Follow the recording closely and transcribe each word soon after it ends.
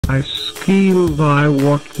I scheme by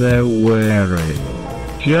what they're wearing,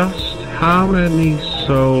 just how many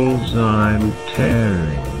souls I'm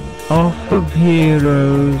tearing off of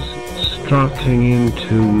heroes strutting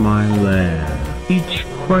into my lair. Each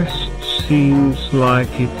quest seems like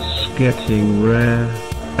it's getting rare,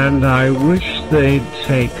 and I wish they'd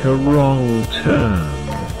take a wrong turn,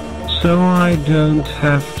 so I don't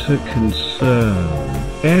have to concern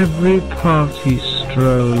every party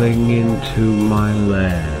strolling into my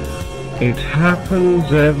lair. It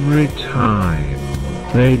happens every time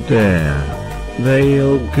they dare.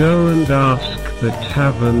 They'll go and ask the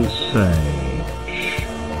tavern sage,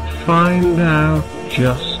 find out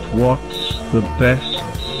just what's the best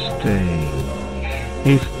stage.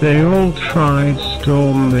 If they all tried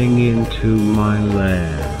storming into my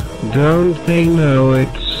lair, don't they know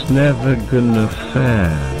it's never gonna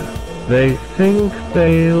fare? They think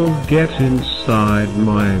they'll get inside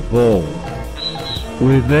my vaults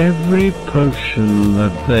with every potion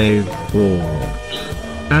that they've bought,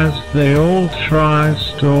 as they all try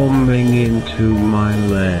storming into my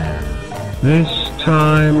lair. This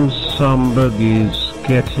time somebody's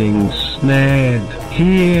getting snared.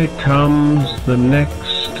 Here comes the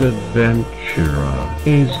next adventurer.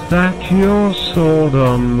 Is that your sword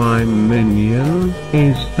on my minion?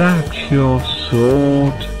 Is that your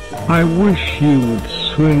sword? I wish you'd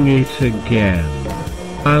swing it again.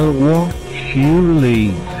 I'll watch you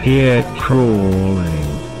leave here crawling,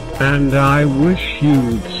 and I wish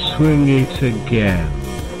you'd swing it again.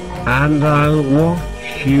 And I'll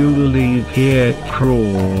watch you leave here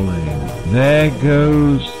crawling. There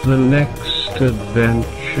goes the next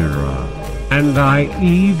adventurer. And I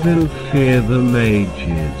even fear the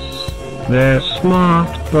mages. They're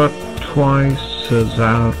smart but twice as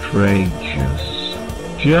outrageous.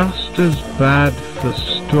 Just as bad for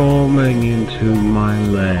storming into my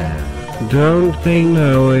lair. Don't they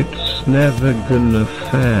know it's never gonna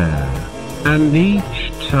fare? And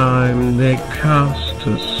each time they cast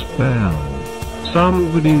a spell,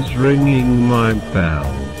 somebody's ringing my bell.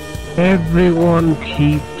 Everyone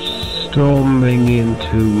keeps storming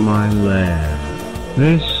into my lair.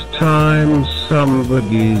 This time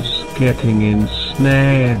somebody's getting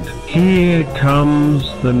ensnared. Here comes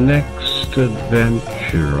the next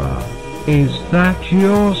adventurer. Is that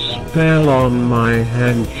your spell on my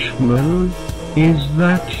henchman? Is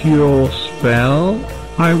that your spell?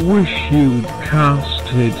 I wish you'd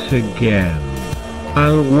cast it again.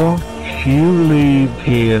 I'll watch you leave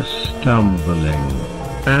here stumbling,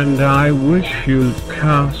 and I wish you'd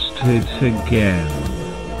cast it again.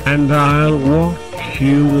 And I'll watch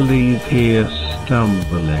you leave here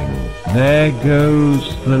stumbling. There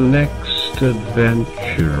goes the next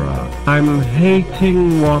adventurer. I'm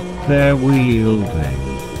hating what they're wielding.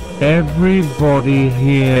 Everybody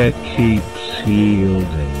here keeps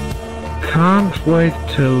yielding. Can't wait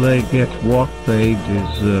till they get what they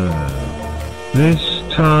deserve. This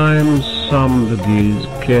time somebody's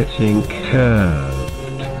getting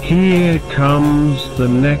curved. Here comes the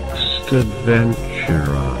next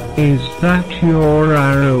adventurer. Is that your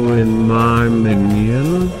arrow in my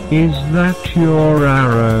minion? Is that your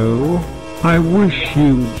arrow? I wish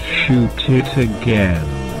you'd shoot it again.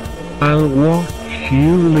 I'll watch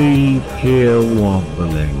you leave here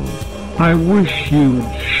wobbling. I wish you'd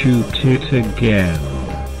shoot it again.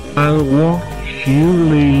 I'll watch you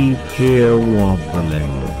leave here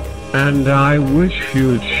wobbling, and I wish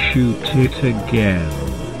you'd shoot it again.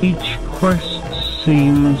 Each quest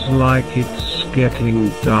seems like it's getting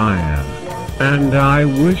dire, and I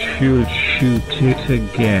wish you'd shoot it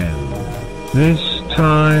again. This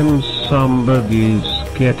time somebody's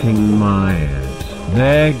getting mired.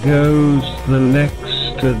 There goes the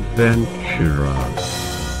next adventurer.